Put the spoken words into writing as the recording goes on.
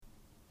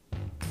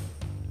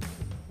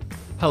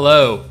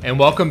Hello, and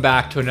welcome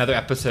back to another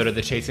episode of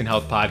the Chasing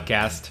Health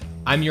Podcast.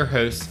 I'm your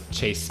host,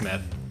 Chase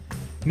Smith.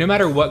 No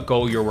matter what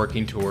goal you're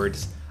working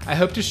towards, I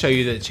hope to show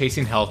you that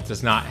chasing health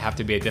does not have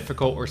to be a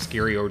difficult or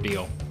scary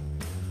ordeal.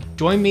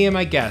 Join me and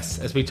my guests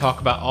as we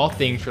talk about all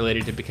things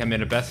related to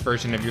becoming the best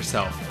version of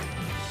yourself.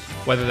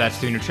 Whether that's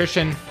through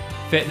nutrition,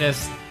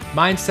 fitness,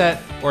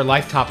 mindset, or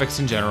life topics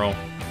in general,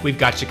 we've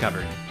got you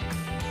covered.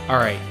 All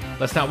right,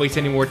 let's not waste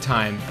any more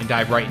time and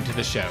dive right into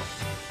the show.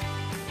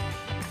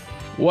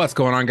 What's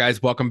going on,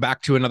 guys? Welcome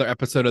back to another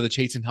episode of the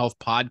Chasing Health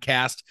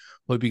Podcast.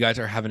 Hope you guys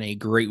are having a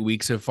great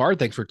week so far.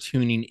 Thanks for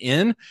tuning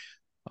in.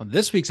 On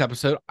this week's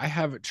episode, I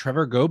have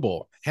Trevor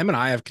Gobbel. Him and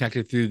I have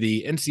connected through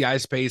the NCI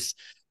space.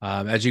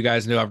 As you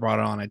guys know, I've brought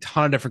on a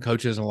ton of different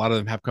coaches, and a lot of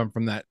them have come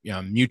from that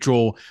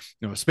mutual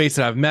space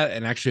that I've met.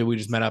 And actually, we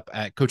just met up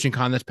at Coaching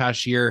Con this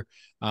past year,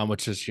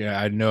 which is,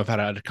 I know I've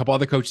had a couple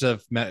other coaches that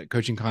have met at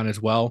Coaching Con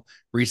as well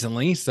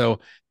recently. So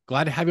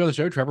glad to have you on the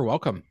show, Trevor.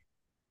 Welcome.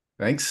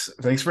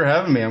 Thanks for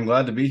having me. I'm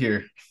glad to be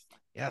here.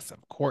 Yes,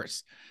 of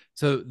course.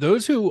 So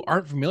those who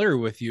aren't familiar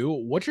with you,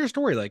 what's your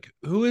story? Like,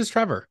 who is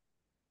Trevor?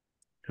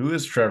 Who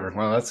is Trevor?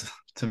 Well, that's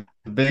a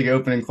big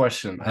opening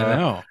question. I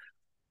know.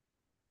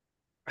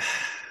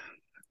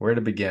 Where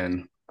to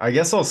begin? I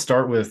guess I'll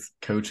start with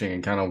coaching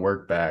and kind of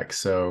work back.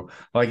 So,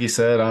 like you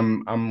said,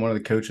 I'm one of the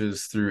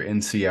coaches through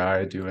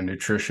NCI doing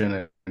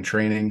nutrition and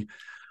training.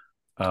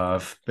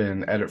 I've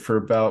been at it for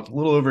about a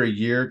little over a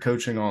year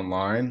coaching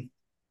online.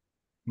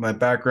 My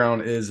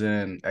background is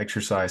in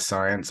exercise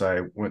science.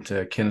 I went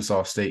to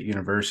Kennesaw State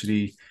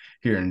University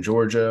here in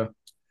Georgia.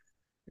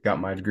 Got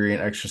my degree in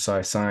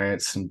exercise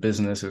science and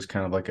business. It was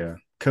kind of like a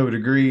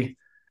co-degree.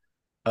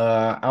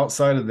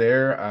 Outside of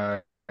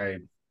there,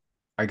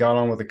 I got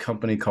on with a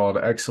company called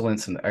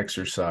Excellence in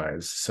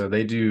Exercise. So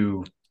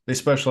they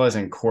specialize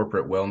in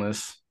corporate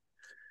wellness,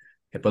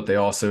 but they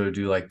also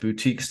do like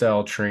boutique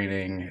style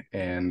training,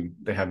 and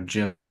they have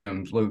gyms,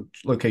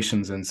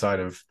 locations inside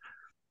of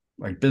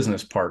like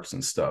business parks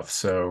and stuff.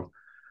 So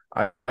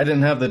I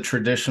didn't have the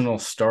traditional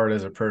start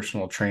as a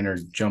personal trainer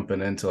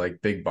jumping into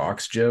like big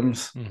box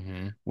gyms,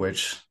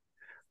 which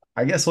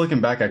I guess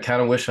looking back, I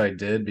kind of wish I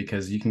did,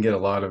 because you can get a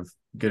lot of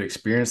good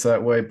experience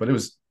that way, but it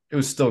was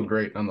still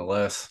great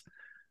nonetheless.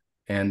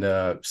 And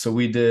so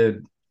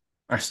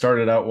I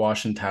started out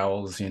washing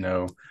towels,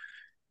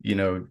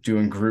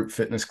 doing group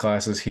fitness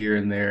classes here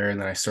and there.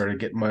 And then I started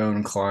getting my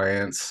own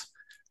clients.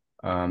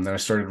 Then I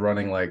started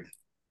running, like,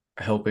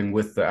 helping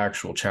with the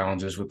actual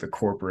challenges with the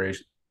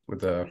corporation,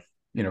 with the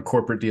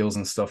corporate deals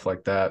and stuff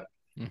like that.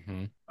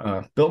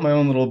 Built my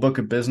own little book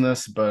of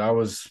business, but I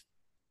was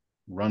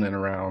running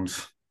around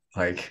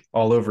like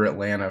all over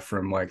Atlanta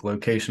from like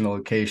location to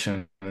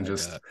location and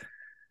just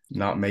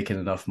not making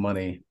enough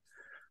money.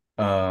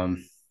 So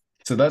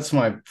that's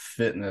my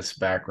fitness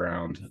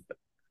background,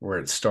 where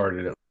it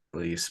started at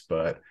least.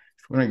 But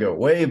if we're gonna go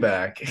way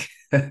back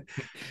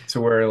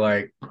to where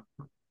like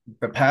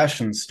the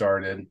passion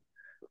started,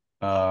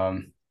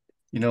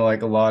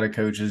 like a lot of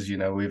coaches,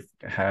 we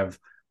have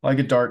like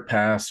a dark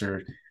past.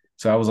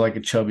 So I was like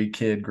a chubby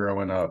kid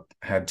growing up,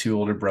 had two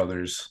older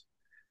brothers,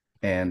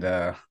 and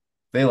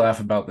they laugh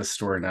about this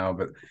story now,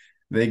 but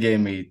they gave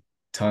me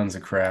tons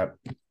of crap.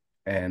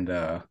 And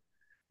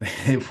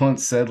they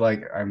once said,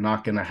 like, I'm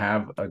not gonna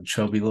have a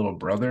chubby little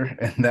brother,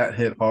 and that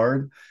hit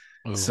hard.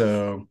 Ooh.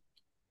 So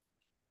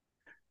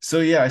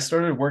yeah, I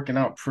started working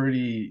out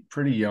pretty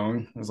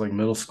young. It was like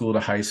middle school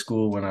to high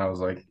school when I was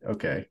like,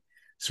 okay.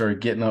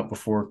 Started getting up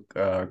before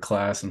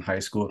class in high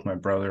school with my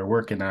brother,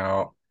 working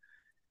out.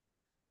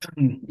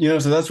 So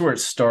that's where it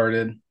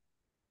started.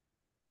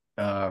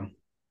 But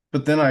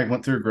then I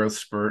went through a growth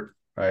spurt.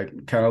 I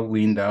kind of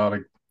leaned out.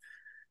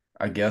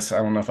 I guess I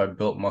don't know if I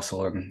built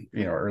muscle in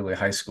early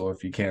high school,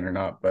 if you can or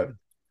not, but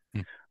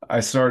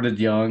I started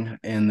young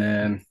and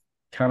then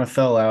kind of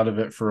fell out of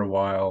it for a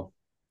while.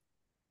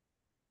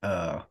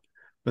 But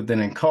then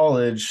in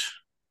college,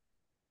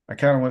 I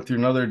kind of went through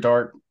another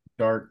dark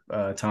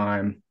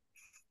time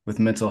with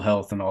mental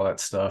health and all that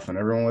stuff. And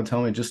everyone would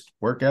tell me, just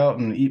work out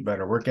and eat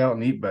better, work out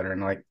and eat better.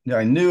 And like,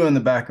 I knew in the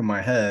back of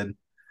my head,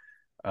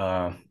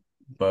 but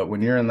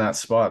when you're in that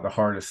spot, the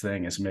hardest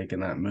thing is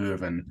making that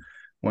move. And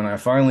when I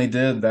finally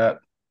did, that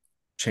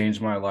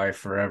changed my life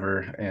forever.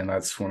 And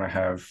that's when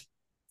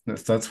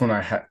that's when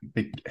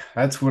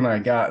I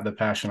got the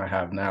passion I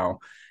have now,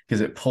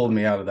 because it pulled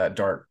me out of that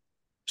dark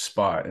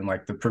spot, and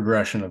like the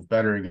progression of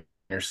bettering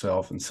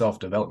yourself and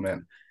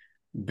self-development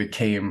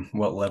became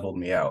what leveled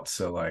me out.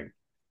 So like,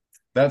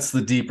 that's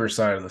the deeper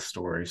side of the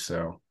story.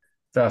 So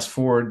fast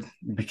forward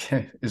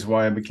is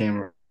why I became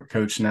a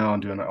coach now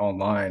and doing it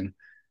online.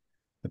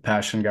 The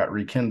passion got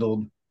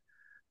rekindled.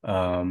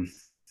 But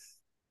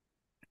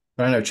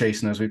I know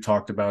Chase knows, we've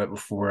talked about it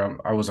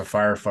before. I was a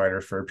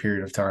firefighter for a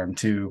period of time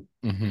too,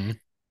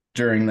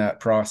 during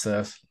that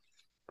process.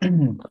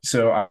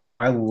 So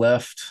I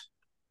left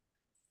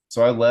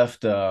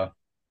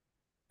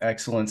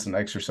excellence in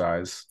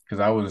exercise,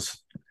 because I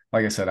was,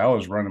 like I said, I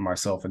was running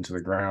myself into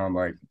the ground,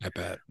 like I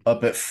bet,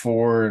 up at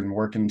 4 and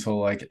working until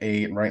like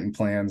 8 and writing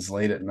plans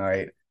late at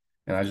night.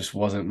 And I just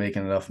wasn't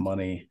making enough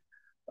money.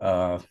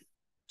 Uh,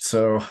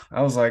 so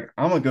I was like,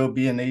 I'm gonna go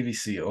be a Navy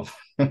SEAL.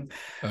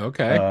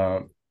 Okay.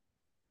 uh,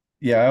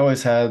 yeah, I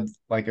always had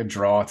like a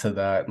draw to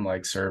that and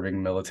like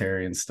serving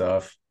military and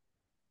stuff.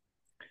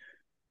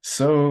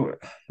 So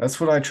that's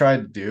what I tried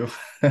to do.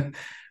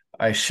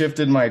 I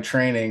shifted my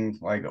training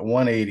like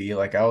 180.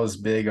 Like I was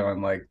big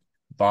on like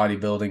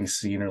bodybuilding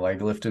scene or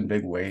like lifting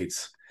big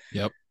weights.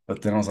 Yep.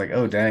 But then I was like,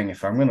 oh dang,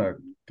 if I'm gonna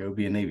go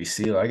be a Navy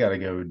SEAL, I gotta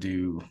go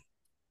do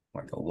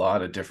like a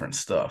lot of different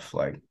stuff.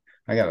 Like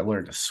I gotta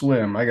learn to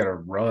swim. I gotta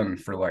run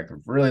for like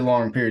really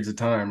long periods of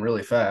time,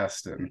 really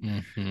fast. And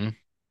Mm-hmm.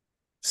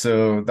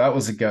 so that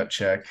was a gut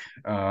check.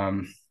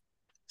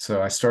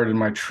 So I started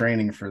my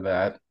training for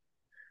that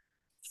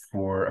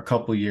for a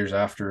couple of years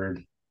after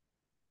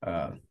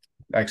uh,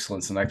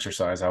 excellence in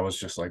exercise. I was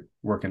just like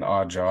working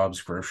odd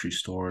jobs, grocery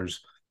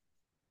stores,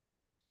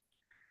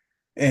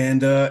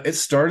 and it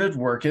started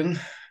working.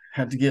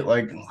 Had to get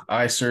like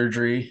eye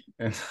surgery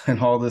and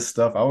all this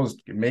stuff. I was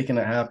making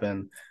it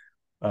happen.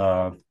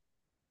 Uh,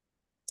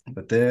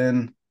 but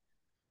then,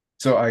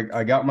 so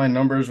I got my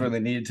numbers where they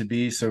needed to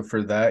be. So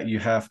for that, you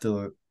have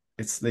to,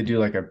 they do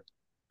like a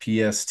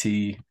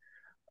PST,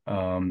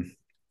 um,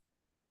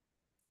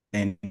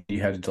 and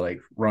you had to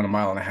like run a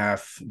mile and a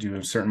half, do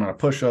a certain amount of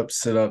push-ups,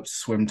 sit-ups,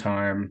 swim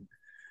time,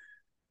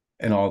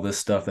 and all this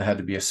stuff that had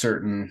to be a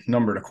certain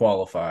number to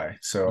qualify.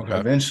 So Okay.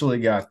 eventually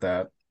got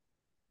that,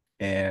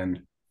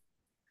 and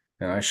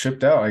I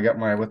shipped out. I got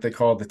my what they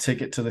call the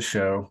ticket to the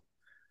show.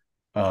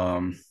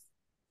 Um,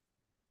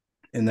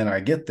 and then I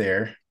get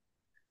there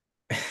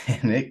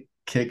and it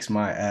kicks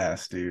my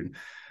ass, dude.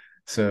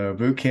 So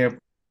boot camp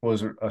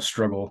was a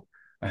struggle.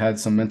 I had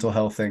some mental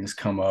health things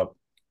come up.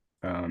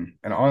 And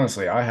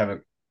honestly, I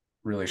haven't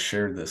really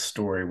shared this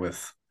story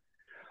with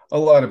a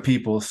lot of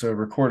people. So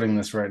recording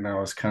this right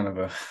now is kind of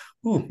a,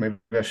 ooh, maybe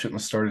I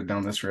shouldn't have started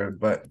down this road.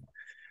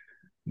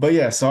 But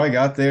yeah, so I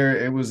got there.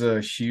 It was a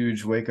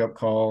huge wake up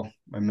call.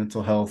 My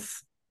mental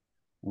health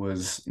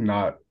was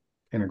not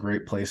in a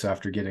great place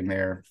after getting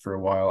there for a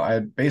while. I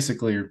had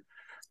basically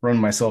run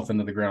myself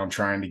into the ground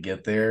trying to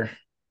get there.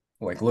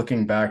 Like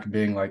looking back,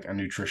 being like a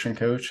nutrition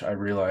coach, I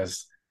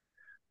realized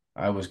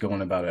I was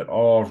going about it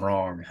all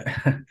wrong.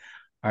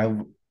 I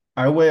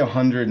I weigh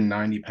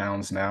 190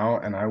 pounds now,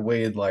 and I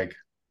weighed like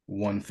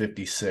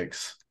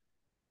 156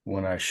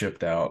 when I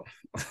shipped out.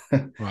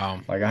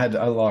 Wow. Like I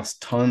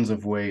lost tons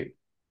of weight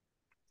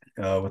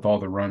with all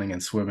the running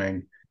and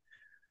swimming.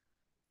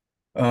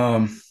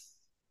 Um,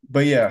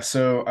 but yeah,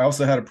 so I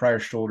also had a prior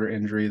shoulder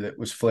injury that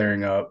was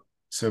flaring up.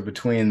 So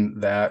between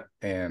that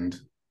and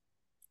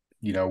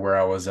where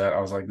I was at, I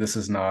was like, this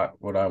is not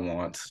what I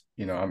want.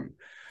 I'm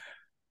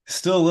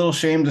still a little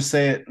ashamed to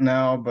say it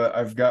now, but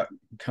I've got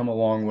come a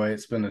long way.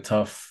 It's been a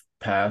tough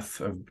path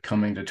of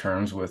coming to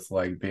terms with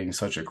like being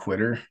such a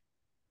quitter.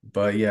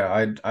 But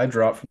yeah, I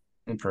dropped from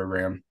the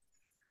program,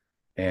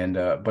 and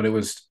but it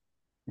was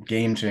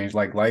game change,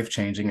 like life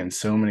changing in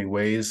so many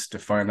ways to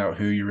find out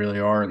who you really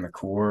are in the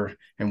core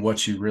and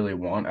what you really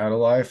want out of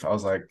life. I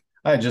was like,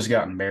 I had just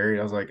gotten married.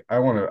 I was like, I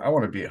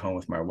want to be at home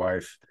with my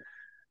wife.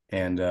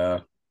 And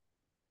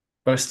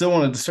but I still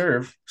wanted to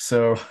serve.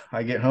 So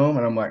I get home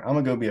and I'm like, I'm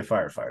gonna go be a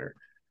firefighter.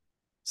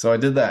 So I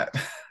did that.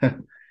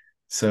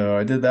 So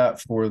I did that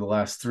for the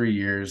last 3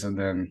 years, and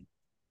then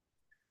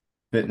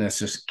fitness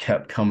just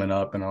kept coming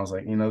up, and I was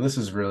like, this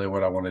is really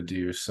what I want to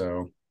do.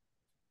 So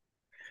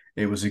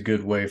it was a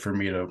good way for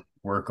me to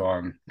work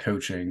on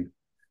coaching,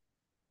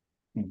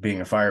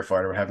 being a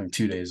firefighter, having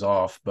 2 days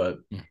off,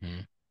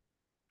 Mm-hmm.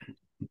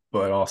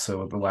 but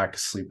also the lack of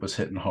sleep was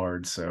hitting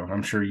hard. So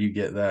I'm sure you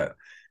get that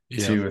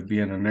Yep. too with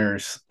being a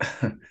nurse.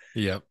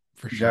 Yep.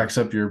 For sure. Jacks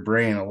up your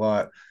brain a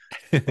lot.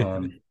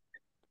 Um,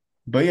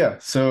 but yeah,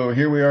 so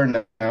here we are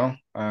now.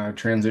 I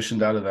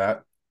transitioned out of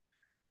that,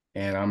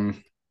 and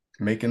I'm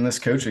making this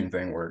coaching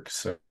thing work.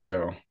 So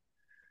I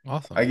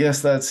Awesome.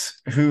 guess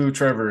that's who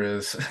Trevor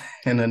is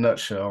in a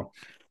nutshell.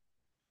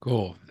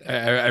 Cool. I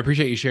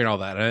appreciate you sharing all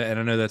that. And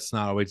I know that's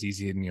not always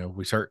easy. And,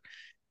 we start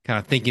kind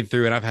of thinking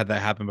through, and I've had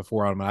that happen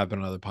before on when I've been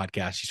on other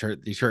podcasts.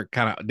 You start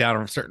kind of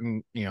down a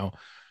certain,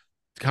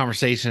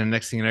 conversation. And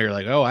next thing you know, you're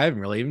like, oh, I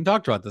haven't really even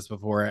talked about this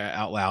before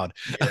out loud.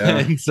 Yeah,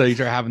 And so you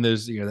start having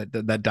those,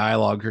 that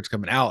dialogue starts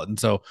coming out. And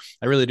so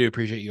I really do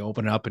appreciate you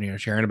opening up and,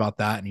 sharing about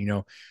that.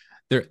 And,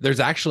 there's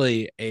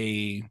actually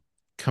a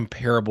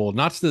comparable,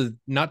 not to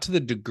the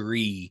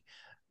degree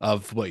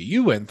of what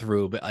you went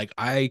through, but like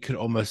I could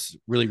almost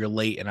really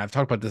relate. And I've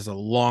talked about this a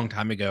long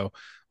time ago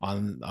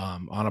on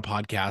a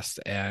podcast.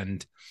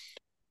 And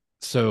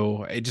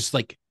so it just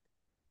like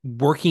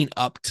working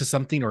up to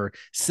something or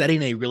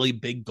setting a really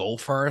big goal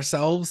for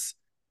ourselves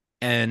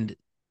and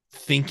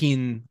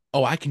thinking,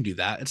 oh, I can do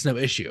that. It's no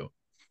issue.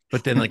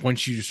 But then like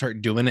once you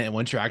start doing it and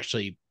once you're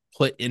actually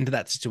put into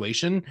that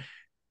situation,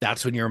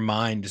 that's when your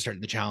mind is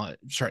starting to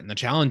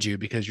challenge you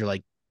because you're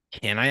like,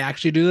 can I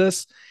actually do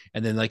this?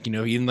 And then like,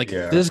 even like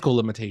yeah, physical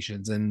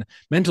limitations and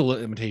mental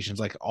limitations,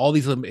 like all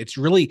these, it's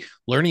really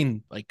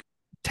learning, like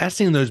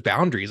testing those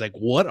boundaries. Like,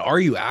 what are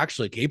you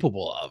actually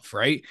capable of?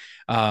 Right.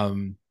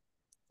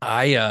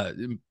 I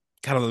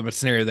kind of the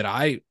scenario that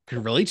I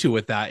could relate to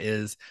with that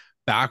is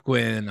back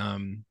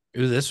when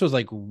this was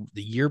like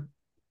the year,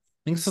 I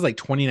think this was like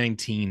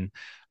 2019.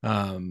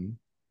 Um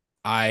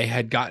I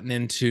had gotten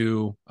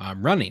into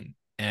running,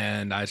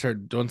 and I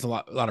started doing a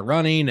lot of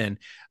running, and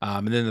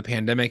then the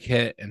pandemic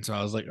hit, and so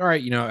I was like, all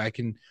right, I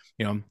can,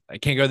 I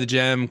can't go to the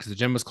gym because the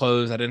gym was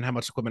closed. I didn't have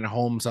much equipment at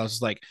home, so I was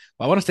just like,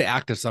 well, I want to stay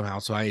active somehow,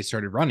 so I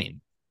started running,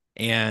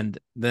 and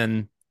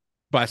then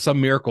by some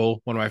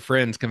miracle, one of my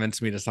friends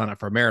convinced me to sign up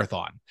for a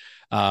marathon,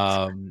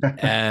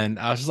 and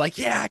I was just like,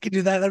 yeah, I can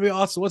do that. That'd be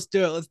awesome. Let's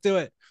do it. Let's do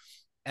it.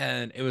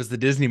 And it was the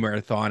Disney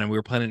marathon, and we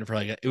were planning it for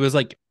like it was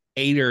like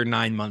 8 or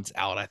 9 months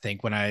out, I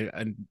think, when I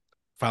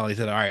finally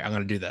said, "All right, I'm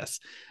going to do this."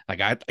 I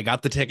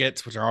got the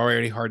tickets, which are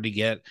already hard to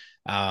get.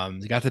 I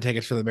got the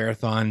tickets for the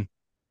marathon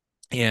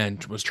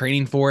and was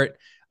training for it.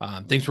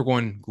 Things were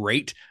going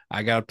great.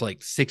 I got up to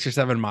like 6 or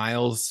 7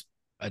 miles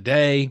a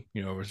day.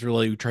 Was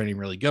really training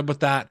really good with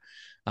that.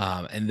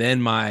 And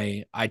then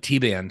my IT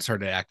band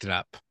started acting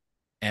up,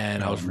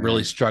 and I Oh was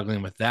really man.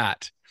 struggling with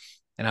that.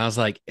 And I was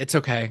like, it's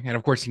okay. And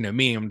of course,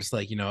 me, I'm just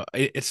like,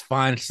 it's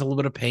fine. It's just a little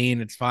bit of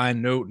pain. It's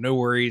fine. No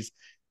worries.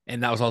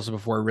 And that was also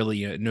before I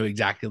really knew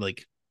exactly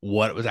like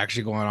what was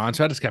actually going on.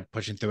 So I just kept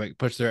pushing through it,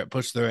 push through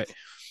it.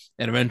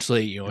 And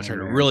eventually, it Oh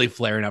started man. really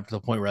flaring up to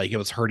the point where like it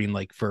was hurting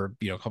like for,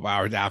 a couple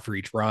hours after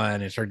each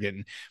run. It started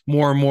getting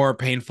more and more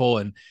painful.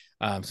 And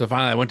so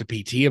finally I went to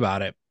PT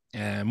about it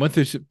and went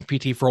through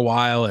PT for a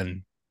while.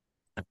 And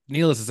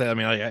needless to say, I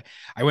mean,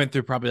 I went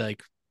through probably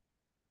like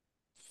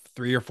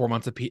 3 or 4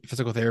 months of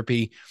physical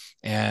therapy,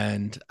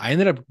 and I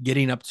ended up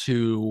getting up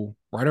to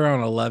right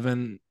around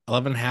 11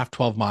 and a half,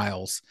 12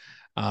 miles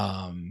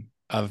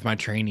of my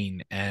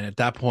training. And at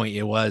that point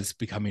it was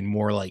becoming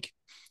more like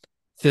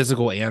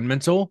physical and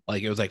mental.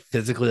 Like it was like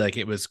physically, like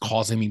it was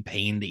causing me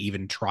pain to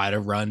even try to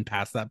run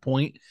past that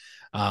point.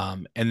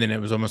 And then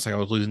it was almost like I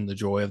was losing the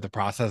joy of the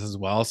process as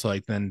well. So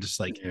like then just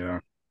like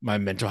Yeah. my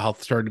mental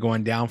health started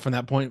going down from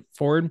that point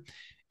forward.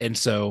 And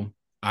so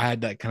I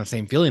had that kind of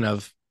same feeling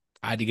of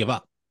I had to give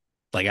up.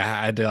 Like I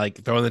had to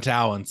like throw in the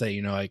towel and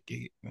say, like,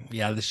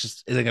 yeah, this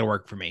just isn't gonna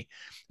work for me.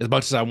 As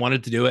much as I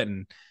wanted to do it,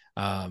 and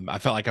I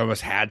felt like I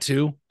almost had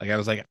to. Like I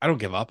was like, I don't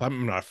give up.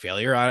 I'm not a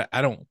failure.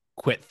 I don't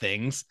quit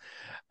things.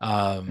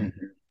 Um,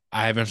 Mhm.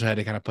 I eventually had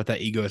to kind of put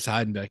that ego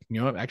aside and be like,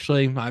 what,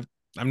 actually, I'm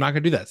not gonna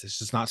do this. It's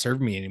just not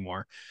serving me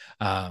anymore.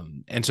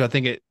 And so I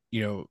think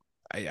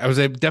I was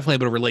definitely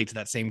able to relate to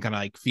that same kind of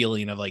like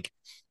feeling of like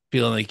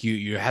feeling like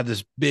you had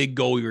this big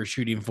goal you were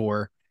shooting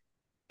for,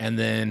 and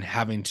then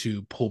having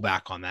to pull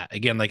back on that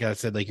again. Like I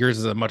said, like yours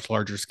is a much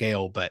larger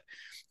scale, but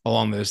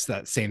along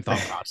that same thought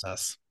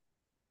process.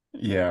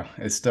 Yeah,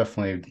 it's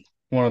definitely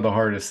one of the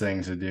hardest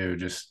things to do,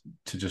 just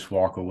to just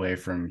walk away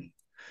from,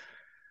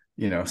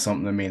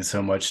 something that means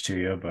so much to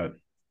you. But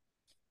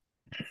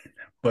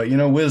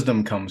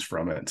wisdom comes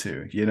from it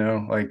too,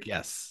 like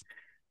Yes.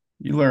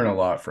 you learn a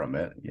lot from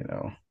it,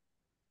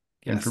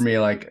 And for Yes. me,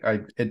 like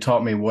it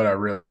taught me what I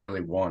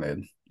really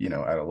wanted,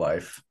 out of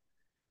life.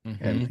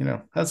 And Mm-hmm.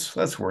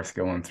 that's worth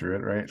going through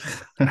it, right?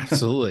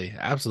 Absolutely.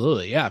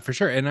 Absolutely. Yeah, for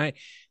sure. And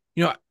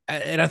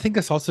I think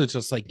that's also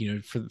just like,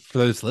 for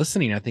those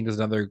listening, I think is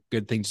another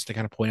good thing just to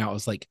kind of point out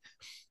is like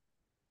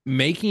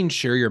making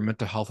sure your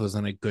mental health is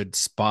in a good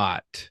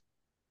spot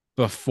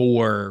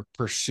before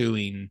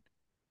pursuing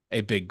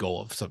a big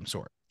goal of some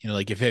sort.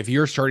 Like if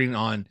you're starting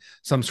on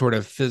some sort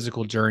of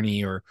physical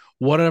journey or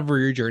whatever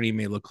your journey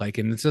may look like,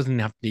 and this doesn't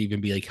have to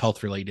even be like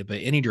health related, but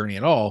any journey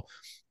at all,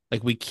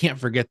 like we can't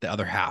forget the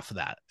other half of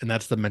that. And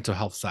that's the mental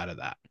health side of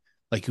that.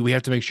 Like we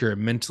have to make sure you're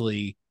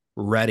mentally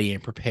ready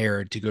and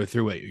prepared to go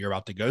through what you're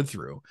about to go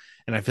through.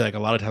 And I feel like a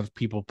lot of times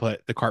people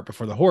put the cart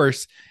before the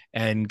horse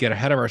and get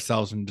ahead of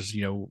ourselves and just,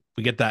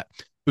 we get that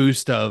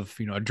boost of,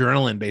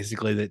 adrenaline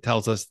basically that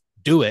tells us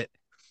do it,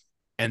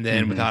 and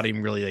then Hmm. without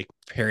even really like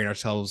preparing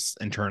ourselves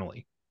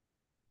internally.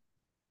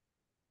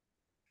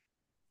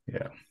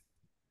 Yeah.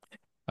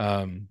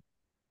 Um,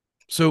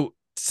 so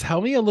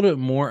tell me a little bit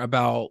more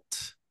about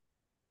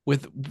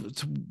with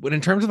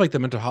in terms of like the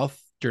mental health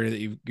journey that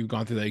you've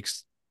gone through. Like,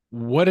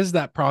 what does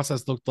that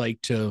process look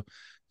like to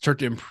start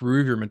to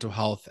improve your mental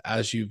health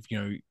as you've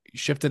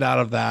shifted out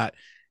of that,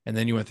 and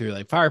then you went through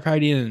like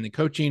firefighting and the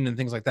coaching and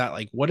things like that.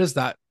 Like, what has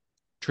that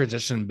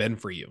transition been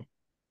for you?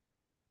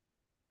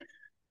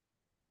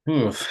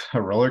 Oof,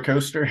 a roller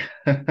coaster.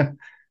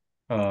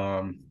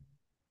 Um,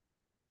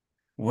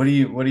 what do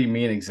you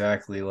mean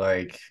exactly?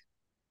 Like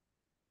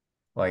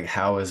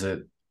how has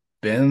it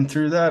been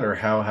through that, or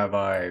how have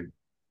I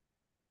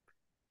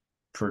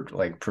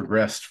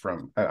progressed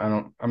from?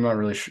 I'm not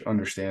really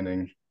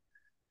understanding.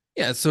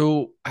 Yeah.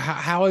 So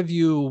how have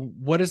you?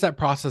 What has that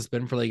process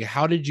been for? Like,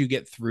 how did you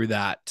get through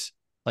that?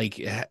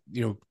 Like,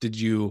 did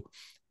you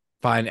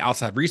find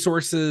outside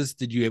resources?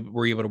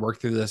 Were you able to work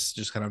through this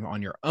just kind of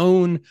on your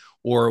own,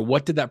 or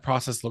what did that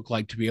process look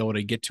like to be able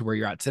to get to where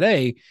you're at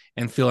today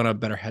and feel in a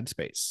better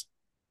headspace?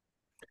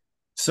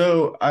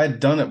 So I'd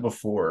done it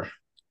before,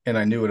 and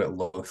I knew what it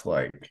looked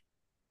like.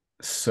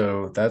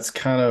 So that's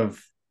kind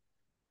of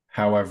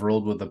how I've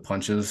rolled with the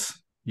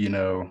punches,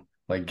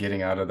 like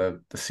getting out of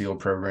the SEAL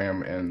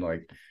program and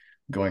like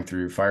going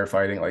through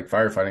firefighting. Like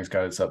firefighting's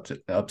got its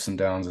ups and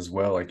downs as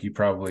well. Like you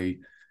probably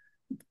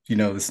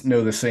know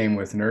the same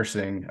with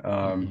nursing.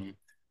 Mhm.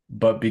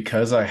 But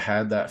because I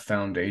had that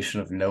foundation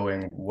of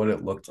knowing what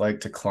it looked like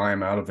to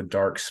climb out of a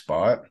dark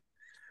spot,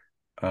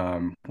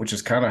 which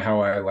is kind of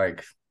how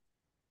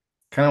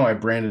I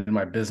branded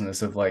my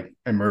business of like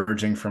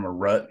emerging from a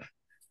rut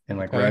and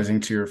like Okay. rising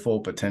to your full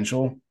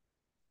potential,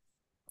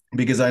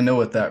 because I know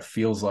what that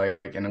feels like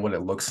and what it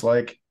looks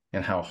like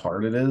and how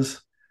hard it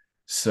is.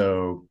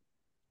 So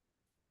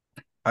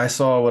I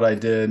saw what I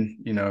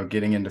did,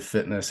 getting into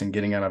fitness and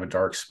getting out of a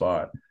dark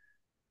spot.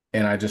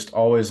 And I just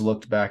always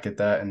looked back at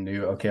that and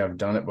knew, okay, I've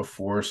done it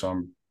before, so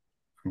I'm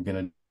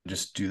gonna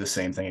just do the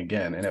same thing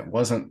again. And it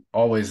wasn't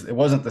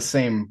the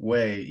same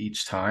way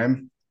each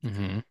time,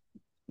 Hmm.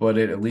 but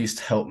it at least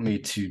helped me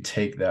to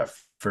take that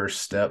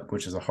first step,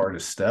 which is the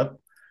hardest step.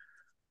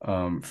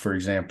 For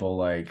example,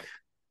 like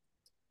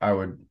I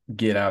would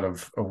get out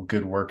of a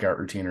good workout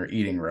routine or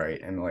eating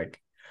right, and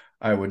like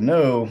I would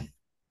know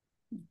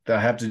that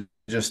I have to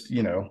just,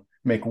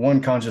 make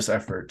one conscious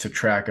effort to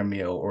track a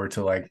meal or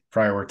to like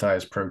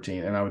prioritize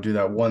protein. And I would do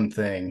that one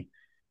thing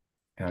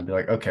and I'd be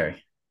like, okay,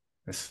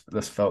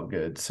 this felt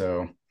good.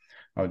 So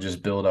I would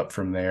just build up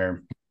from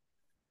there.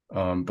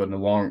 But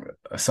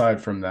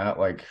aside from that,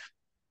 like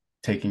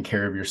taking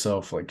care of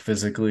yourself, like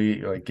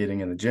physically, like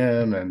getting in the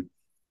gym and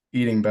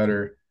eating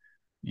better,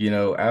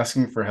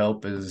 asking for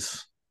help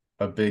is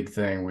a big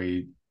thing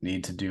we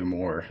need to do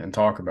more and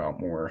talk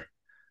about more.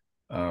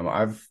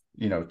 I've,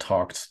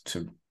 talked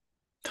to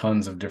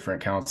tons of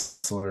different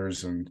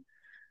counselors and,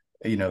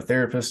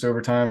 therapists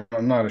over time.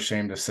 I'm not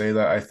ashamed to say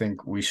that. I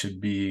think we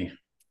should be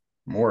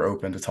more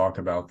open to talk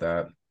about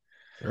that,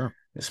 Sure.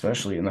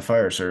 especially in the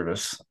fire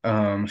service.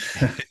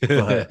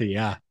 But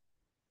Yeah.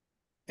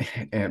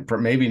 and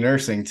maybe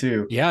nursing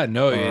too. Yeah.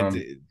 No,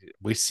 Um,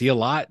 we see a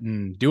lot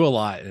and do a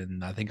lot.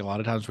 And I think a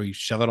lot of times we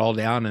shove it all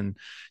down and,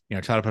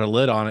 try to put a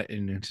lid on it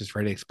and it's just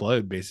ready to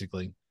explode,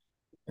 basically.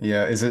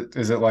 yeah, is it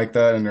like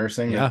that in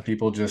nursing Yeah. that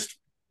people just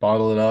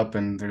bottle it up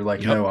and they're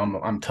like, Yep. no,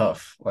 I'm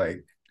tough.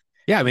 Like,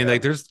 Yeah, I mean, yeah,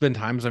 like, there's been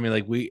times. I mean,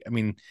 like,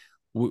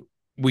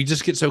 we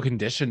just get so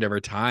conditioned over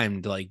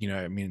time to like,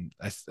 I mean,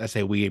 I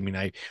say we. I mean,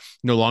 I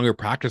no longer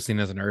practicing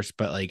as a nurse,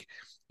 but like,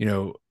 you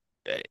know,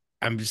 eh,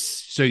 I'm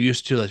just so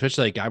used to,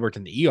 especially like I worked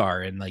in the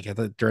ER, and like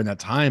during that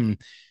time,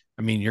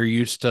 I mean, you're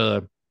used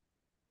to,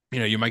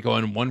 you might go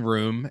in one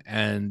room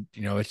and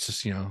it's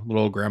just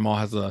little grandma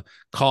has a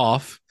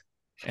cough,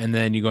 and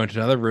then you go into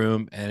another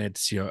room and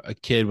it's a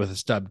kid with a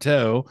stubbed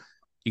toe.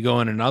 You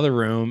go in another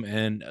room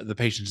and the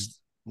patient's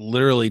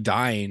literally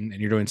dying and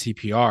you're doing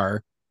CPR,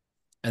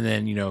 and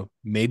then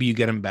maybe you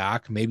get him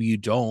back, maybe you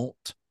don't,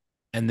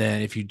 and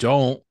then if you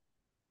don't,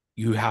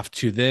 you have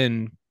to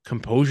then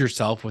compose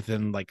yourself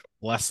within like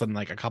less than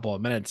like a couple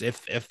of minutes,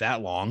 if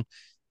that long,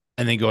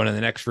 and then go into the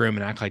next room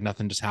and act like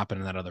nothing just happened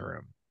in that other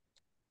room.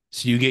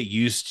 So you get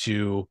used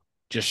to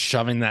just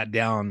shoving that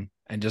down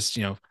and just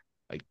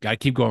like gotta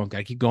keep going.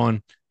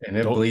 and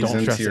it bleeds Don't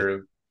into stress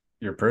it.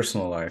 your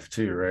personal life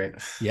too, right?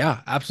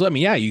 Yeah,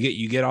 absolutely. I mean, yeah,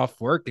 you get off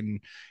work and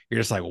you're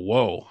just like,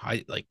 whoa,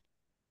 I like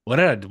what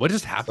just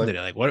It's happened like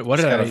today? Like what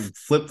just did gotta I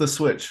flip the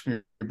switch.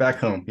 You're back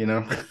home,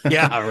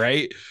 yeah,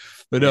 right.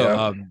 But no,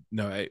 Yeah.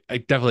 no, I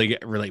definitely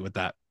relate with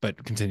that.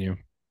 But continue.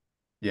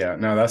 Yeah.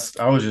 No,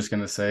 I was just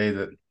gonna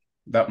say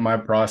that my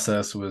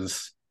process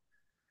was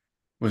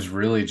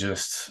really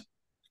just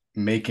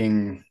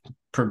making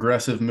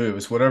progressive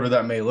moves, whatever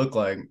that may look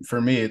like.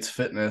 For me, it's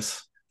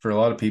fitness. For a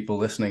lot of people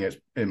listening,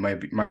 it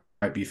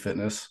might be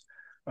fitness.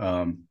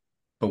 Um,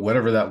 but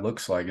whatever that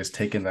looks like is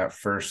taking that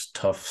first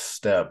tough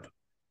step,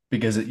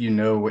 because you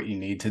know what you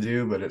need to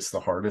do, but it's the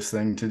hardest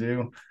thing to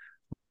do,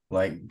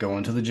 like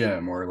going to the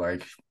gym or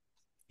like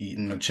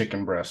eating a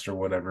chicken breast or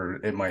whatever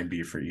it might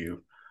be for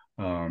you,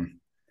 um,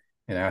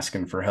 and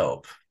asking for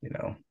help,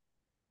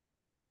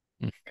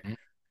 Mhm.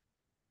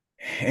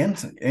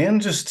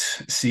 and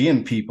just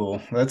seeing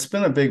people. That's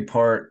been a big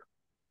part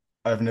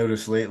I've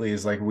noticed lately,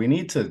 is like we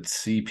need to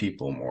see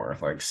people more,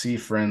 like see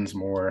friends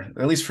more.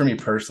 At least for me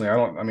personally,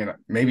 I mean,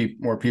 maybe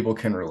more people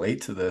can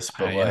relate to this,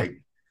 but Yeah,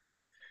 like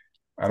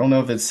I don't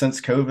know if it's since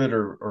COVID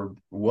or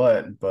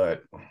what,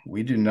 but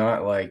we do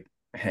not like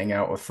hang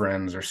out with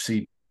friends or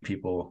see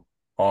people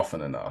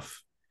often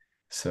enough.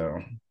 So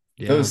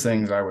yeah, those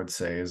things I would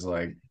say is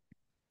like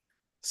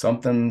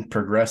something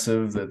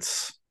progressive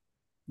that's,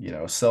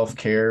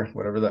 self-care,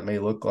 whatever that may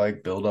look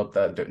like, build up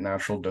that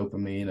natural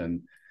dopamine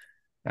and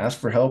ask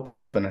for help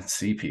and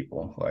see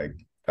people. Like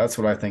that's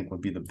what I think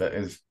would be the best,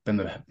 has been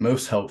the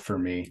most help for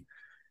me,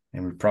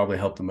 and would probably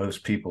help the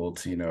most people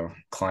to,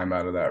 climb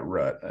out of that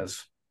rut,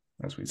 as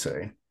we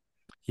say.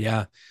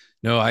 yeah.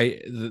 No,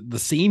 the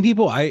seeing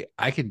people, I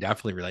can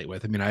definitely relate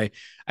with. I mean,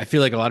 I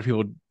feel like a lot of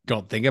people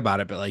don't think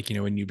about it, but like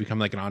when you become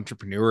like an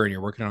entrepreneur and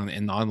you're working on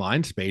in the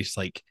online space,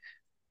 like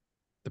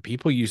the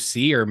people you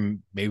see are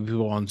maybe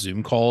people on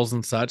Zoom calls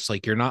and such.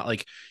 Like you're not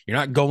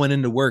going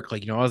into work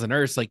like as a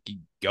nurse, like you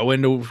go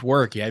into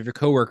work, you have your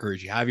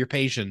coworkers, you have your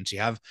patients, you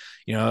have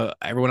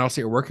everyone else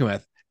that you're working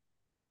with.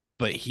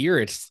 but here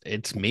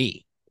it's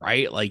me,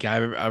 right? Like I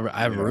have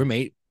a Yeah.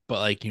 roommate, but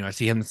like, I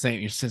see him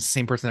the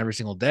same person every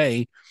single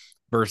day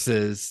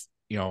versus,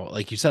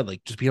 like you said,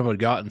 like just being able to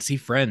go out and see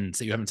friends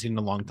that you haven't seen in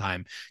a long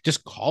time,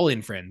 just call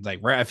in friends. Like,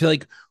 right. I feel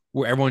like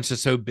where everyone's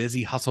just so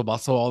busy, hustle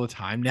bustle all the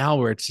time now,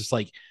 where it's just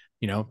like,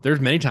 there's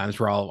many times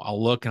where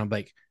I'll look and I'm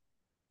like,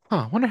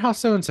 huh, I wonder how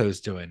so and so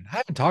is doing. I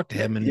haven't talked to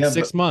him in Yeah,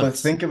 six but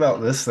months. think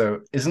about this though.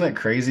 Isn't it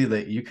crazy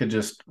that you could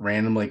just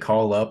randomly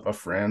call up a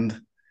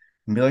friend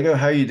and be like, "Oh,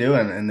 how you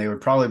doing?" And they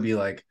would probably be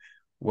like,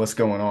 "What's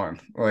going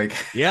on?" Like,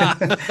 Yeah.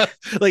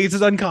 Like it's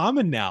just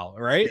uncommon now,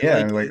 right? yeah,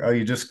 Like and like, "Oh,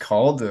 you just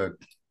called to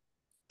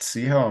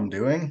see how I'm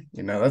doing?"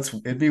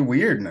 It'd be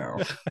weird now.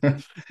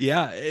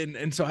 yeah,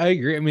 and so I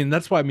agree. I mean,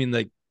 that's why, I mean,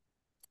 like,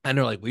 I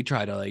know, like, we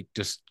try to, like,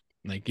 just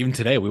like, even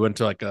today we went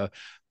to like a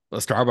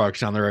Starbucks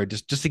down the road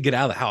just to get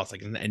out of the house,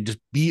 like, and just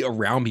be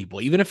around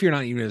people, even if you're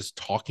not even just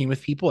talking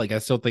with people. Like, I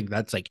still think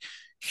that's like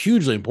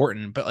hugely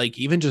important. But like,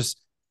 even just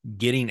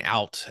getting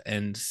out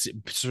and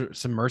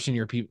submersing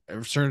your people,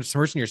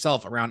 submersing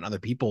yourself around other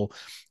people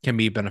can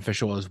be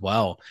beneficial as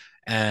well.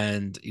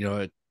 And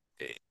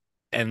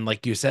and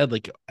like you said,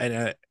 like,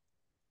 and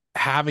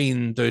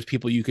having those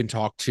people you can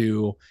talk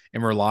to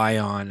and rely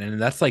on,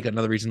 and that's like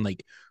another reason,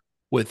 like,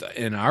 with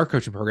in our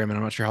coaching program, and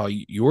I'm not sure how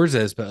yours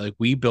is, but like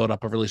we build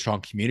up a really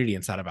strong community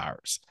inside of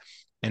ours.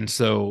 And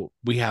so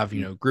we have,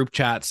 group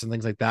chats and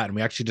things like that. And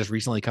we actually just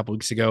recently, a couple of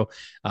weeks ago,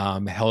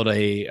 held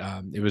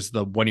it was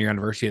the 1 year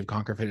anniversary of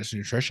Conquer Fitness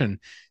and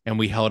Nutrition. And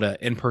we held an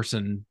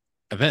in-person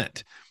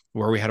event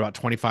where we had about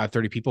 25,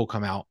 30 people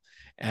come out,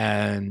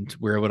 and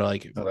we were able to,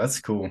 like, Oh, that's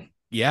cool.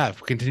 yeah,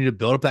 continue to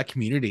build up that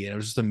community. And it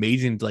was just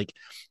amazing to, like,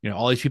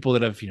 all these people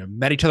that have,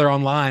 met each other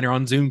online or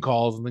on Zoom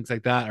calls and things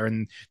like that, or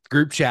in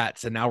group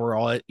chats. And now we're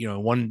all at,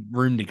 one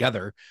room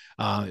together.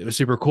 It was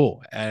super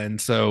cool.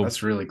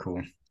 That's really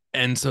cool.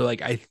 And so,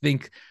 like, I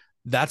think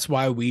that's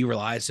why we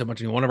rely so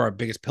much. One of our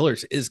biggest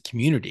pillars is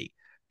community,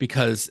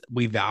 because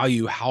we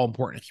value how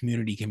important a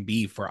community can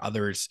be for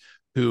others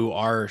who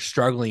are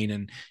struggling.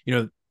 And,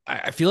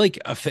 I feel like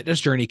a fitness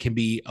journey can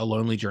be a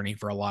lonely journey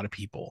for a lot of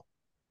people,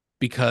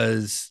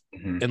 because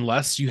Mhm.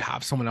 unless you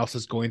have someone else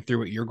that's going through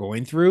what you're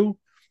going through,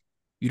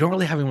 you don't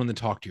really have anyone to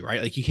talk to,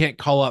 right? Like, you can't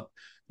call up,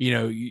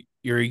 you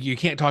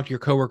can't talk to your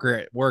coworker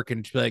at work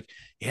and just be like,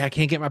 yeah, I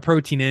can't get my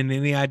protein in.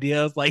 Any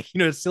ideas? Like,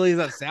 as silly as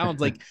that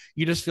sounds, like,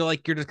 you just feel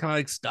like you're just kind of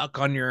like stuck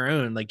on your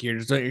own, like you're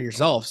just doing it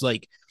yourself. So,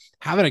 like,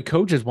 having a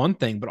coach is one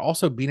thing, but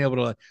also being able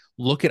to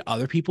look at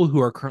other people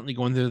who are currently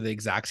going through the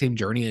exact same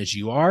journey as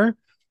you are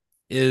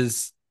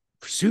is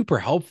super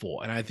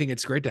helpful. And I think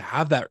it's great to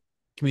have that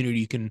community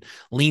you can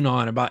lean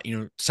on, about,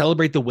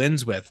 celebrate the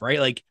wins with, right?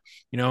 Like,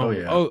 Oh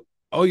yeah.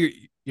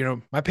 oh,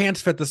 my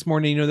pants fit this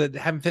morning, that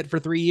haven't fit for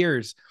 3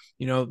 years.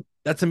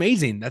 That's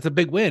amazing. That's a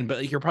big win. But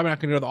like, you're probably not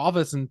going to go to the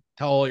office and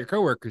tell all your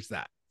coworkers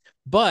that.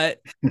 But,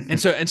 and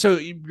so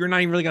you're not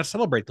even really going to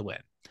celebrate the win.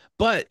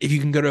 But if you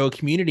can go to a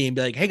community and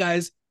be like, hey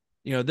guys,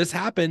 this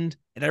happened,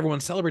 and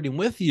everyone's celebrating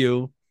with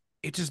you,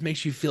 it just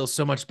makes you feel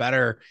so much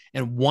better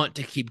and want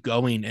to keep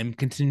going and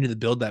continue to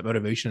build that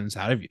motivation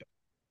inside of you.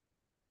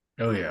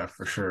 Oh yeah,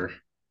 for sure.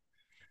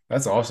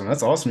 That's awesome.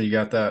 That's awesome. You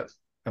got that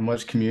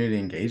much community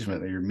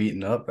engagement that you're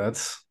meeting up.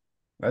 That's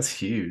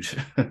huge.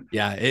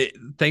 Yeah,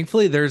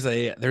 thankfully there's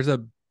a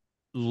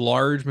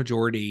large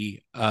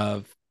majority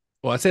of,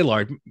 well, I'd say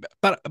large,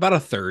 about a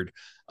third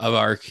of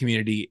our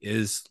community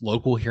is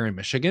local here in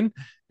Michigan.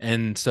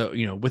 And so,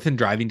 within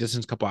driving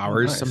distance, a couple Oh,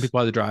 hours. Some nice.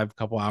 people had to drive a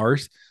couple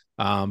hours.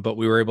 But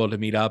we were able to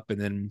meet up, and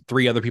then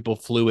three other people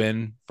flew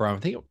in from, I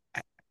think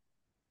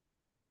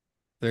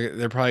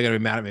they're probably gonna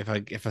be mad at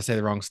me if I say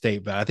the wrong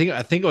state, but I think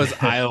it was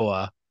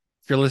Iowa.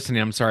 If you're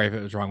listening, I'm sorry if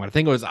it was wrong, but I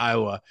think it was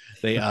Iowa.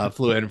 They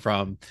flew in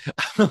from,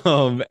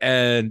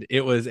 and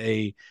it was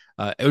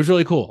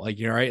really cool. Like,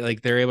 right,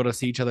 like they're able to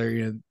see each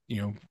other.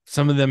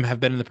 Some of them have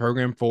been in the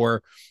program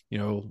for,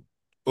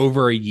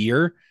 over a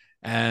year,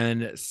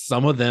 and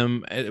some of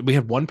them, we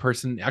had one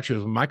person, actually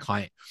it was my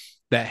client,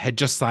 that had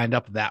just signed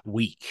up that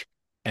week,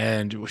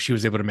 and she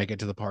was able to make it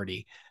to the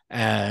party,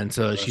 and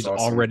so Oh, that's she's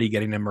awesome. already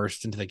getting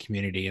immersed into the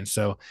community. And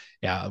so,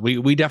 yeah,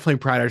 we definitely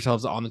pride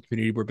ourselves on the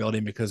community we're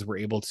building, because we're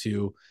able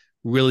to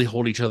really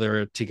hold each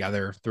other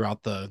together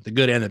throughout the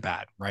good and the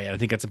bad, right? And I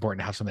think it's important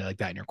to have somebody like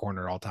that in your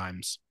corner at all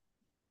times.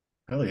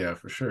 Hell yeah,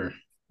 for sure.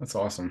 That's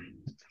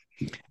awesome.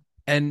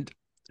 And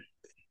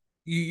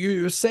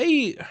you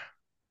say,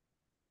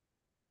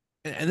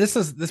 and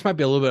this might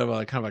be a little bit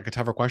of a kind of like a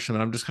tougher question,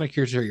 and I'm just kind of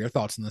curious to hear your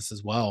thoughts on this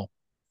as well.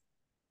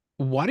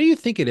 Why do you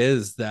think it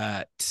is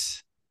that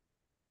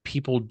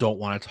people don't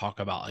want to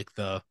talk about, like,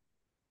 the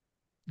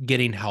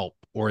getting help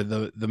or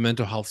the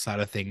mental health side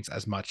of things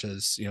as much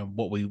as,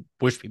 what we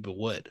wish people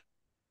would?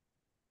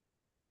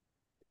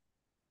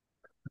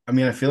 I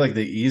mean, I feel like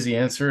the easy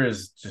answer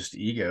is just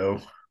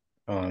ego.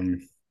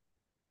 Um,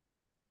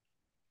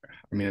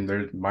 I mean,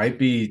 there might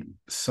be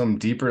some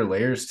deeper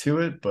layers to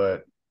it,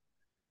 but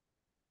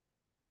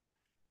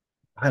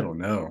I don't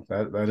know.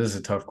 That is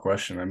a tough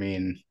question. I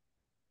mean,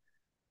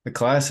 the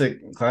classic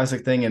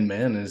thing in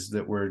men is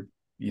that we're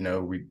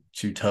we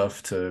too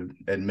tough to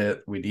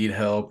admit we need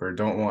help or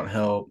don't want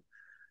help.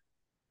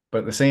 But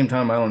at the same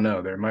time, I don't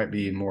know. There might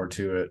be more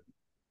to it,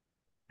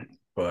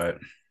 but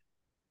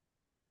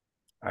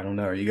I don't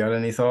know. You got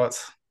any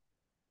thoughts?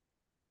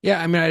 Yeah,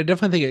 I mean, I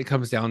definitely think it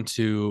comes down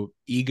to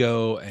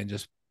ego and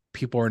just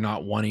people are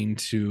not wanting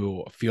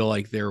to feel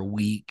like they're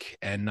weak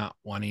and not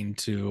wanting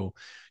to,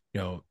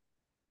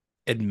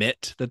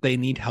 admit that they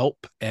need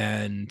help.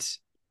 And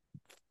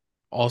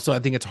also, I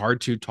think it's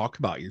hard to talk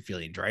about your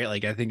feelings, right?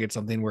 Like, I think it's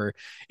something where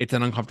it's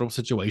an uncomfortable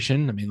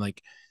situation. I mean,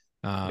 like,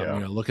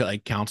 Yeah. look at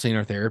like counseling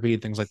or therapy,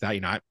 things like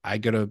that. I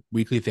go to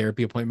weekly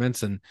therapy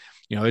appointments, and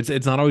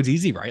it's not always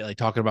easy, right? Like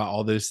talking about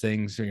all those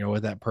things,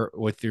 with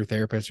with your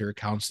therapist or your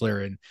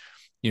counselor, and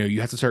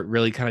you have to start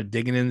really kind of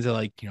digging into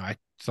like,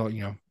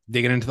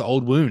 digging into the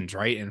old wounds,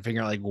 right? And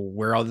figure out like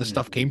where all this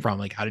stuff came Mhm. from.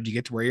 Like, how did you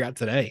get to where you're at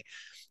today?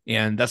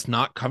 And that's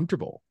not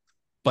comfortable.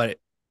 But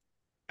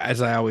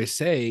as I always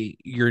say,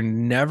 you're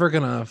never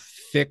going to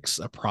fix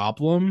a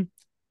problem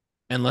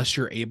unless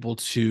you're able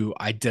to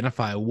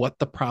identify what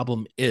the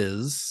problem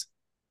is.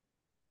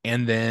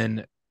 And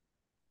then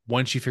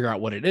once you figure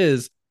out what it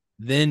is,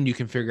 then you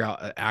can figure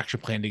out an action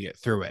plan to get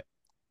through it.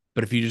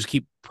 But if you just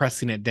keep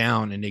pressing it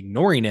down and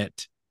ignoring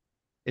it,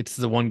 it's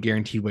the one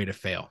guaranteed way to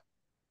fail.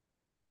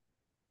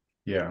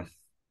 Yeah,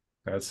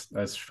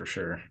 that's for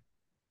sure.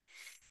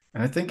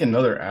 And I think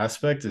another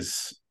aspect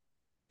is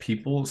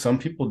some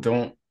people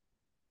don't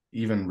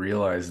even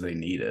realize they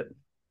need it.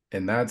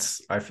 And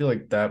I feel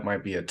like that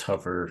might be a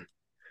tougher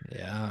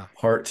Yeah.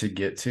 part to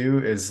get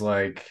to is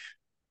like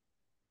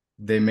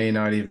they may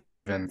not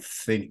even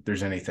think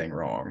there's anything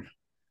wrong.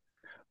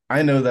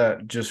 I know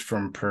that just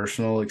from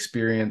personal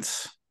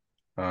experience.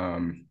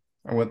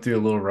 I went through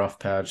a little rough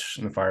patch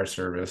in the fire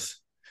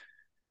service,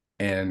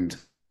 and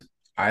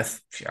I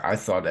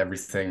thought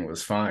everything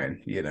was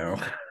fine. I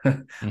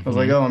was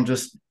like, Mm-hmm. oh, I'm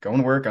just going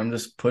to work, I'm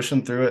just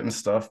pushing through it and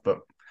stuff. But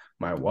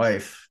my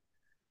wife,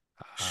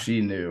 she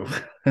knew,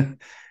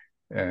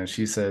 and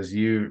she says,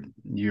 you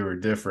are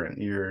different.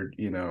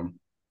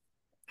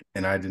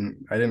 And I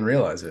didn't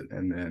realize it,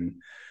 and then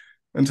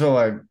until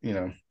I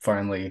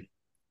finally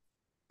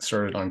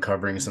started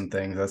uncovering some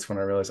things, that's when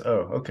I realized,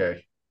 oh,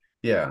 okay,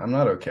 yeah, I'm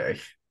not okay.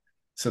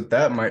 So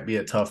that might be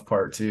a tough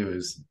part too,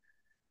 is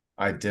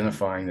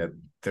identifying that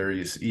there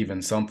is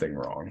even something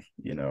wrong.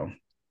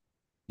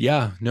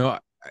 Yeah, no,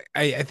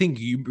 I think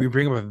you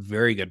bring up a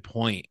very good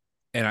point,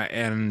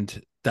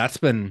 and that's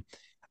been,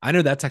 I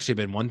know that's actually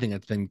been one thing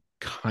that's been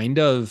kind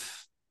of,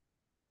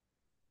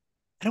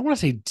 I don't want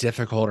to say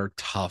difficult or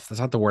tough. That's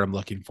not the word I'm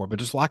looking for, but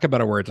just lack of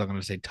better words, I'm going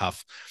to say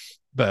tough.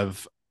 But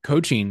of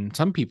coaching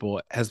some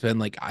people has been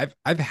like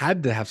I've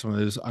had to have some of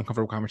those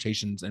uncomfortable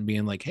conversations and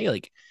being like, hey,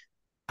 like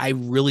I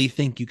really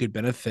think you could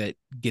benefit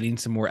getting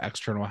some more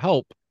external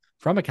help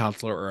from a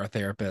counselor or a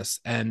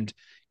therapist. And,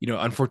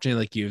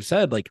 unfortunately, like you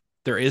said, like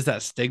there is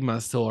that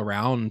stigma still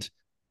around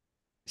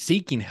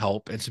seeking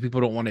help. And so people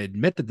don't want to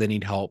admit that they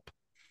need help.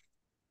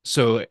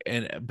 But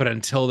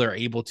until they're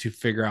able to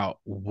figure out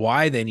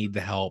why they need the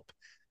help,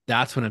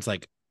 that's when it's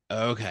like,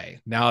 okay,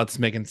 now it's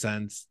making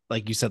sense.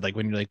 Like you said, like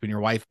when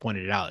your wife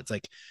pointed it out, it's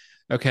like,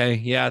 okay,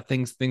 yeah,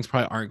 things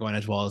probably aren't going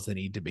as well as they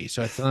need to be.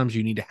 So sometimes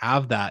you need to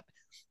have that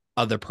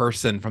other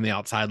person from the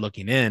outside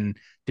looking in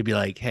to be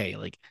like, hey,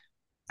 like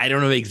I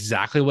don't know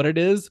exactly what it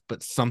is,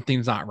 but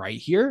something's not right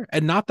here.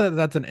 And not that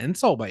that's an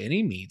insult by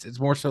any means. It's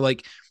more so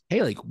like,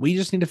 hey, like we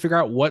just need to figure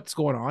out what's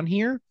going on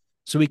here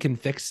so we can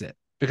fix it.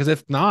 Because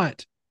if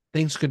not,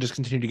 things could just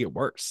continue to get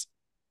worse.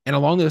 And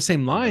along those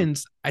same Yeah.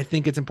 lines, I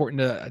think it's important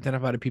to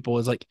identify to people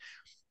as like,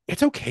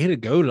 it's okay to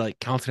go to like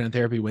counseling and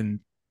therapy when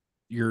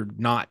you're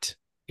not,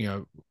 you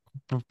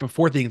know,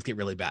 before things get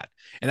really bad.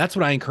 And that's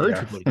what I encourage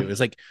Yeah. people to do is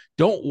like,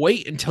 don't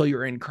wait until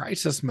you're in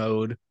crisis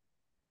mode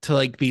to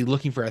like be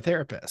looking for a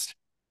therapist,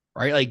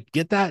 right? Like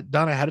get that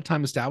done ahead of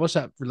time, establish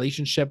that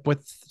relationship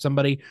with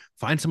somebody,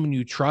 find someone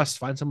you trust,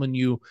 find someone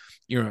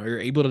you're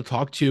able to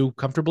talk to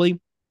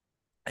comfortably,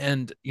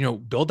 and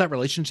build that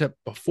relationship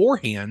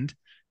beforehand.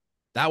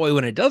 That way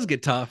when it does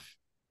get tough,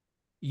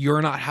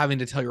 you're not having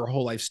to tell your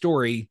whole life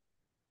story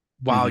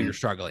while you're Hmm.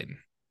 struggling.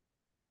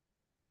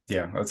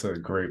 Yeah, that's a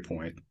great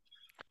point.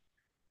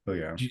 Oh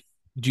yeah. do,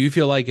 do you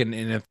feel like, and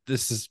if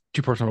this is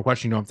too personal a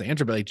question, you don't have to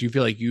answer, but like, do you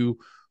feel like you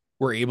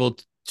were able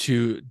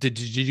to, did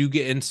you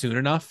get in soon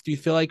enough, do you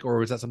feel like, or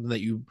was that something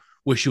that you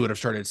wish you would have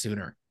started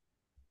sooner?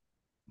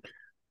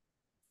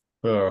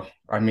 Well,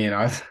 I mean,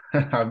 I've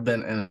I've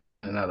been in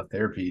and out of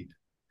therapy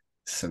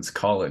since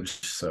college,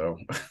 so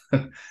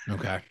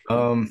Okay.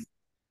 um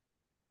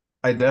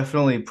I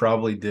definitely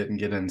probably didn't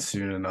get in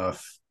soon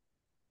enough,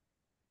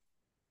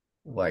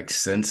 like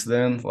since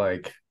then.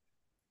 Like,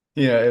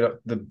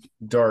 the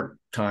dark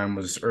time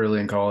was early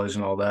in college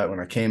and all that. When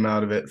I came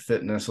out of it,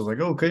 fitness, I was like,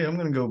 okay, I'm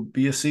gonna go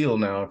be a SEAL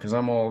now because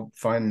I'm all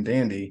fine and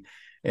dandy.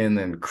 And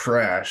then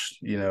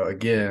crashed,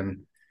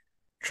 again,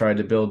 tried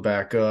to build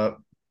back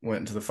up, went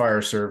into the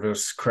fire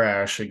service,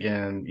 crash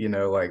again.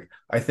 Like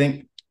I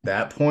think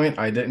that point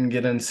I didn't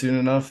get in soon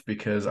enough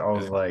because I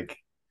was Okay. like,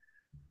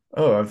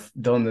 oh, I've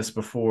done this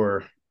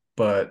before,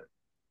 but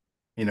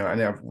and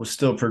I was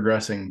still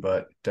progressing,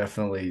 but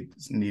definitely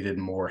needed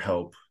more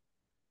help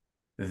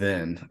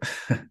then.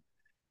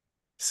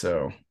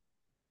 So,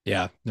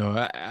 Yeah, no,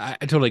 I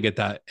totally get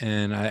that,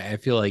 and I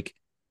feel like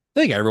I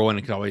think everyone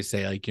could always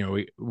say like,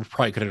 we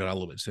probably could have done a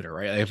little bit sooner,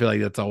 right? I feel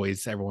like that's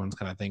always everyone's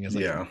kind of thing is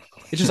like yeah.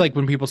 it's just like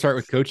when people start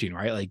with coaching,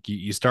 right? Like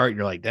you start and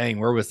you're like, dang,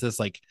 where was this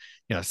like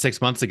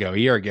 6 months ago, a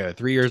year ago,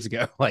 3 years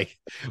ago? Like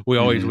we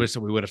always Mhm. wish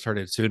that we would have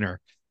started sooner.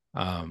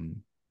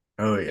 Um,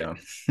 Oh, yeah.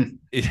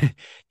 it,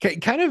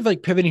 kind of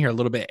like pivoting here a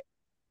little bit,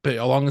 but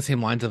along the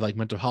same lines of like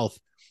mental health,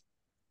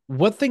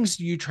 what things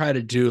do you try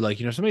to do, like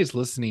somebody's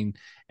listening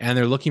and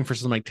they're looking for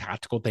some like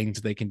tactical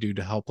things they can do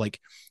to help like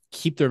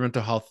keep their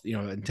mental health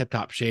in tip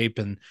top shape?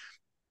 And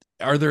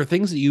are there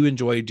things that you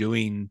enjoy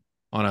doing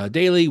on a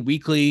daily,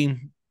 weekly,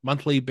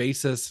 monthly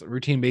basis,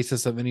 routine